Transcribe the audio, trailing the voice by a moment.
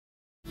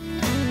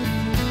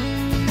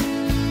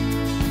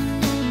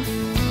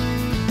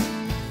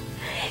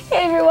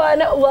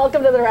everyone.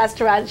 Welcome to the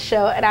Restaurant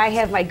Show. And I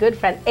have my good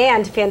friend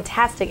and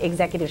fantastic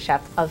executive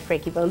chef of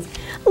Frankie Bones,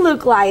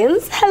 Luke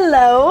Lyons.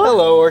 Hello.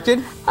 Hello, Orchid.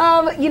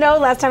 You know,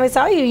 last time I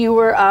saw you, you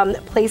were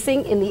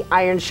placing in the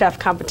Iron Chef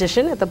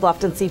competition at the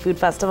Bluffton Seafood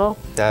Festival.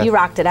 You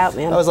rocked it out,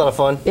 man. That was a lot of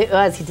fun. It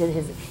was. He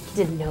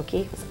did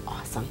gnocchi. It was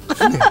awesome.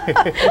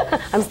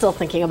 I'm still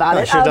thinking about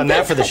it. I should have done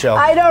that for the show.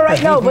 I know,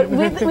 right? No, but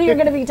we are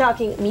going to be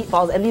talking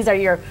meatballs, and these are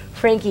your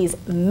Frankie's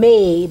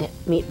made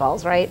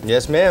meatballs, right?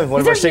 Yes, ma'am.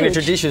 One of our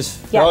signature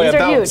dishes. Yeah, these are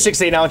about huge. 6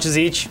 to 8 ounces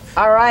each.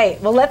 All right.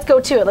 Well, let's go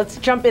to it. Let's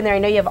jump in there. I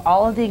know you have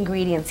all of the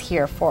ingredients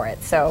here for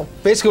it. So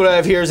basically, what I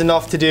have here is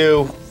enough to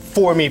do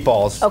 4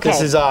 meatballs. Okay.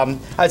 This is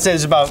I'd say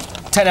it's about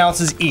 10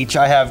 ounces each.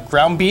 I have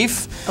ground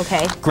beef,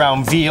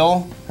 ground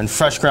veal, and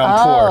fresh ground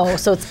pork. Oh,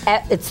 so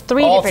it's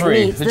 3 all different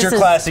 3. meats. It's your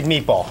classic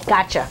meatball.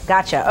 Gotcha.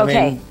 Okay.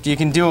 I mean, you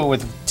can do it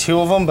with 2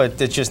 of them,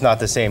 but it's just not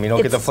the same. You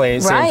don't get the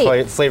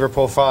same flavor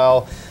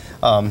profile.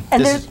 And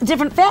there's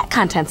different fat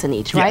contents in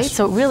each, right? Yes.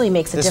 So it really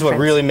makes a difference. This is what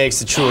really makes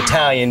the true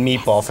Italian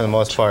meatball for the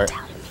most part.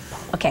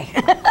 Okay.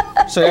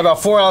 So you have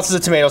about 4 ounces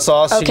of tomato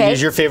sauce. You can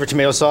use your favorite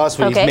tomato sauce.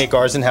 We make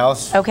ours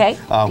in-house. Okay.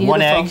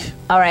 1 egg.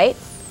 All right.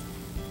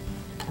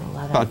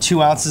 About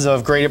 2 ounces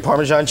of grated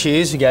Parmesan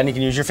cheese. Again, you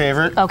can use your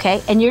favorite.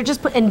 Okay. And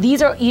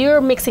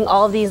you're mixing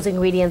all of these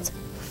ingredients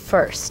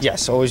first.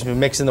 Yes, always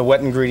mixing the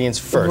wet ingredients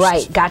first.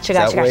 Right. Gotcha.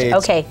 That way it's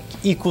okay.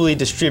 equally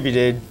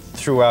distributed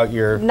throughout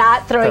your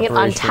Not throwing it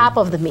on top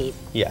of the meat.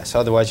 Yes,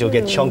 otherwise you'll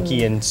get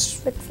chunky and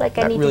looks like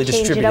I need really to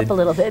change it up a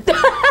little bit.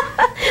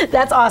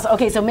 That's awesome.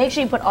 Okay, so make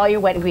sure you put all your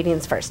wet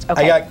ingredients first.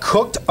 Okay. I got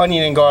cooked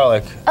onion and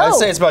garlic. I'd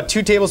say it's about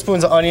 2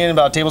 tablespoons of onion,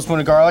 about a tablespoon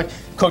of garlic,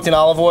 cooked in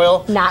olive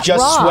oil. Not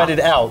just raw. sweated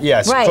out.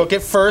 Yes, Right. cook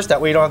it first.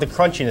 That way you don't have the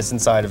crunchiness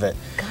inside of it.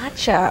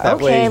 Gotcha.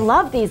 Okay, I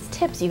love these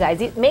tips, you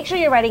guys. Make sure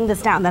you're writing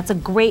this down. That's a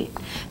great,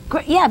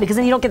 yeah, because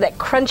then you don't get that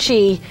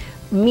crunchy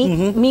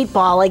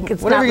meatball. Like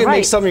it's Whenever not you're gonna right.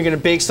 make something, you're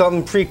gonna bake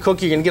something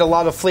pre-cooked. You're gonna get a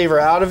lot of flavor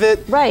out of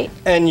it. Right.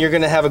 And you're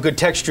gonna have a good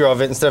texture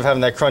of it instead of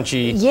having that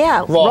crunchy.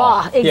 Yeah,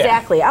 raw.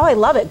 Exactly. Yeah. Oh, I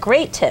love it.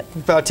 Great tip.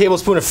 About a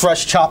tablespoon of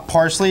fresh chopped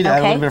parsley to add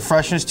a little bit of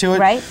freshness to it.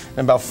 Right. And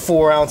about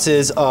 4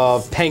 ounces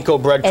of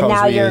panko breadcrumbs. And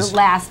now your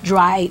last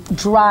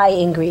dry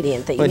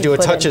ingredient that you do a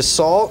touch of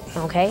salt.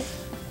 Okay.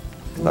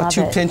 About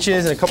 2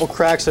 pinches and a couple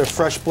cracks of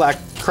fresh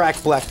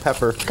cracked black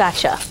pepper.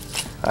 Gotcha.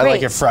 I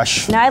like it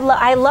fresh. Now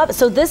I love it.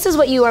 So this is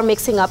what you are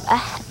mixing up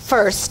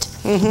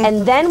first,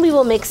 and then we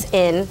will mix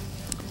in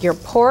your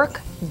pork,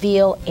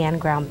 veal,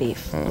 and ground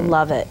beef.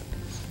 Love it.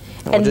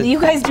 And you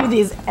guys do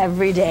these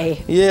every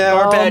day. Yeah,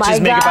 our batches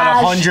make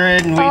about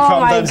 100, and we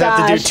sometimes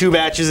have to do 2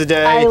 batches a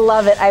day. I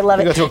love it. I love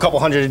it. We go through a couple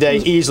hundred a day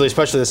easily,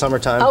 especially the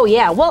summertime. Oh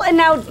yeah. Well, and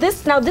now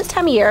this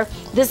time of year,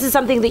 this is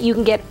something that you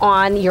can get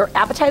on your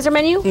appetizer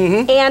menu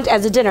and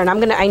as a dinner.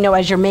 And I know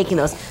as you're making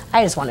those,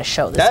 I just want to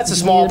show this. That's a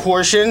small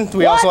portion.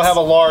 We also have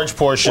a large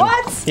portion.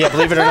 What? Yeah,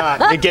 believe it or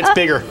not, it gets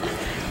bigger.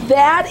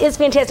 That is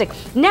fantastic.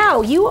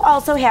 Now, you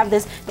also have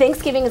this,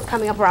 Thanksgiving is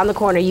coming up around the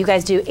corner. You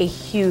guys do a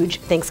huge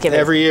Thanksgiving.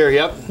 Every year,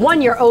 yep.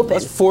 1 year open.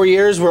 4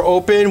 years we're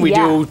open. We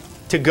do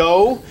to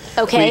go.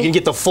 Okay. Where you can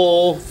get the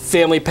full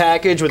family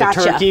package with a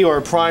turkey or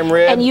a prime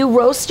rib. And you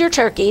roast your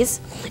turkeys.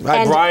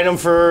 I brine them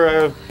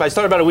for, I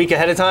start about a week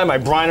ahead of time. I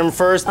brine them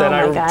first, then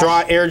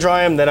I air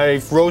dry them, then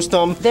I roast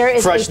them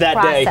fresh that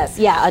process.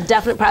 day. Yeah, a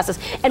definite process.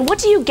 And what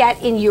do you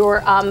get in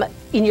your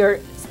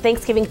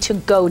Thanksgiving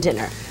to-go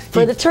dinner?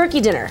 For the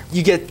turkey dinner.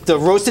 You get the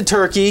roasted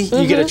turkey,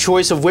 you get a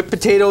choice of whipped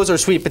potatoes or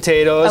sweet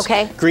potatoes,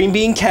 green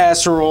bean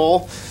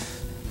casserole,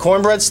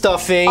 cornbread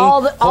stuffing,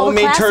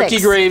 homemade turkey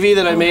gravy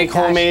that I make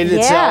homemade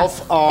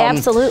itself.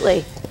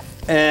 Absolutely.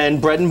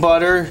 And bread and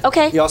butter.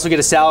 Okay. You also get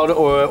a salad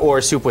or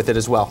a soup with it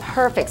as well.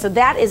 Perfect. So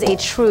that is a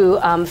true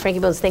Frankie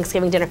Bones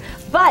Thanksgiving dinner.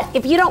 But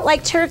if you don't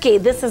like turkey,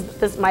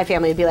 this my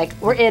family would be like,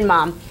 we're in,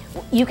 Mom.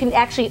 You can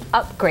actually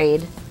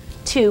upgrade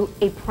to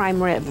a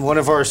prime rib. One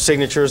of our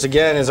signatures,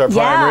 again, is our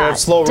prime rib,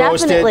 slow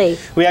roasted.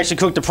 We actually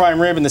cook the prime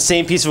rib in the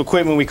same piece of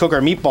equipment we cook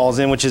our meatballs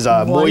in, which is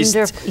a moist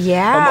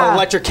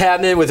electric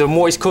cabinet with a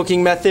moist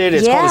cooking method.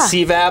 It's called a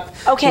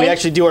CVAP. Okay. We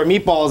actually do our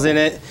meatballs in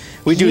it.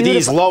 We do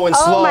these low and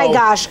slow. Oh my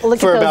gosh,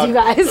 look at those, you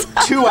guys.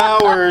 2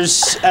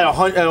 hours at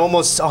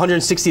almost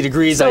 160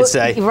 degrees, I'd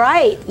say.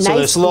 Right. So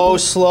they're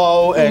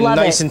slow, and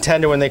nice and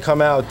tender when they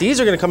come out. These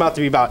are going to come out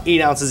to be about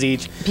 8 ounces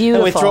each. Beautiful.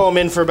 And we throw them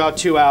in for about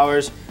 2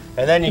 hours.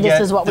 And then you get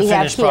the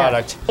finished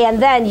product.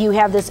 And then you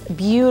have this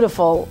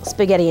beautiful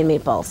spaghetti and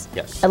meatballs.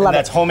 Yes. I love it.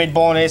 That's homemade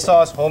bolognese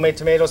sauce, homemade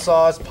tomato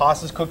sauce,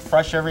 pasta's cooked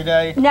fresh every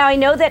day. Now I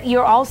know that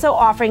you're also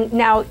offering,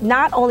 now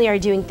not only are you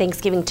doing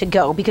Thanksgiving to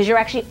go, because you're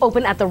actually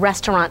open at the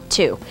restaurant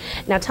too.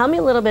 Now tell me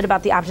a little bit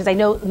about the options. I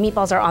know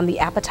meatballs are on the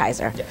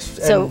appetizer. Yes.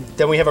 So and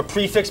then we have a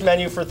prefix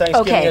menu for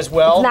Thanksgiving as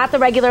well. It's not the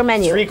regular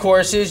menu. 3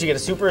 courses, you get a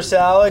super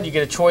salad, you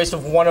get a choice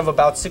of one of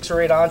about 6 or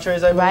 8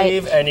 entrees, I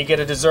believe, and you get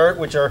a dessert,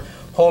 which are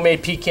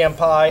homemade pecan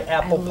pie,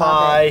 apple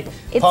pie,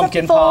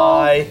 pumpkin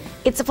pie.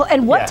 It's a full,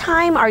 and what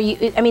time are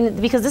you, I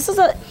mean, because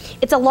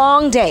it's a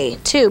long day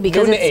too,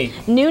 because noon it's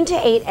to 8. Noon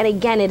to 8, and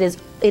again, it is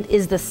it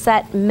is the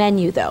set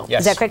menu, though.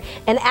 Yes. Is that correct?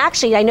 And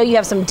actually, I know you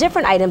have some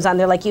different items on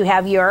there. Like you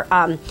have your,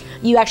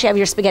 you actually have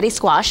your spaghetti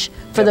squash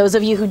for those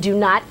of you who do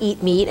not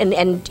eat meat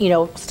and you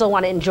know still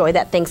want to enjoy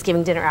that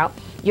Thanksgiving dinner out.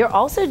 You're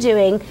also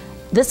doing.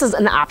 This is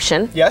an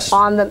option. Yes.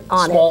 On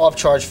small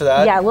upcharge for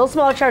that. Yeah, a little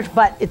smaller charge,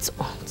 but it's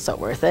so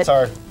worth it.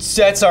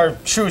 That's our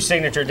true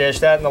signature dish.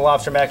 That and the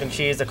lobster mac and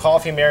cheese, the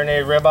coffee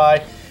marinated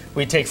ribeye.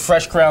 We take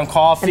fresh ground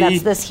coffee. And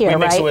that's this here, We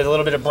mix right? it with a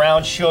little bit of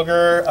brown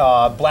sugar,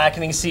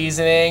 blackening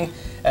seasoning,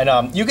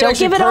 and you can Don't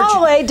give it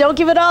all away. Don't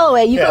give it all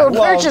away. You can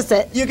purchase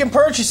it. You can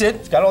purchase it.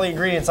 It's got all the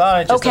ingredients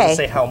on it. It just doesn't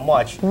say how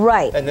much.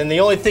 Right. And then the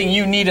only thing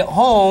you need at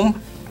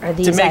home are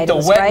these to make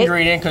items, the wet right?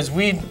 ingredient, because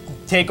we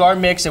take our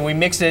mix and we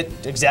mix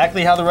it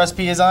exactly how the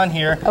recipe is on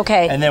here.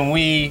 Okay. And then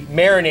we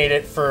marinate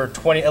it for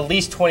at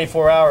least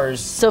 24 hours.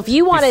 So if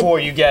you want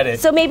before you get it.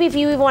 So maybe if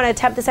you want to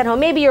attempt this at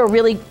home, maybe you're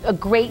a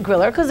great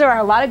griller, because there are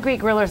a lot of great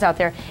grillers out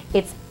there.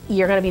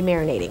 You're going to be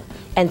marinating,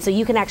 and so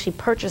you can actually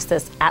purchase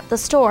this at the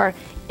store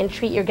and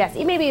treat your guests.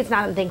 Maybe it's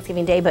not on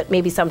Thanksgiving Day, but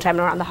maybe sometime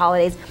around the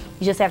holidays.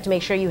 You just have to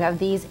make sure you have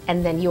these,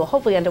 and then you will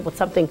hopefully end up with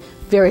something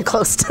very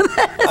close to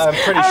this. I'm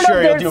pretty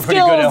sure you'll do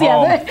pretty good at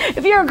home.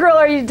 If you're a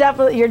griller, you're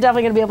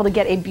definitely going to be able to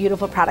get a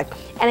beautiful product.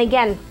 And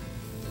again,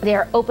 they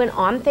are open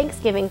on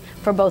Thanksgiving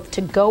for both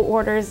to-go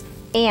orders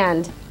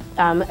and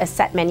a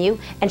set menu.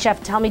 And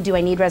Chef, tell me, do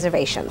I need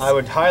reservations? I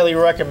would highly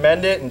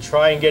recommend it, and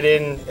try and get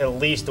in at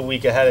least a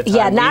week ahead of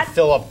time. Yeah, we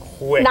fill up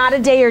quick. Not a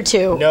day or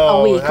two, no,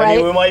 a week, right? I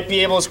mean, we might be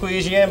able to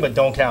squeeze you in, but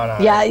don't count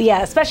on it.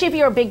 Yeah, especially if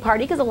you're a big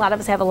party, because a lot of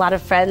us have a lot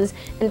of friends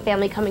and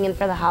family coming in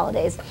for the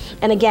holidays.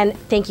 And again,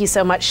 thank you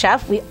so much,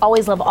 Chef. We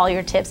always love all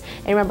your tips.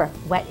 And remember,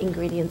 wet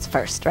ingredients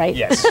first, right?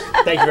 Yes.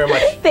 Thank you very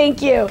much.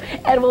 Thank you.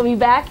 And we'll be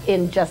back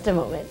in just a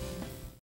moment.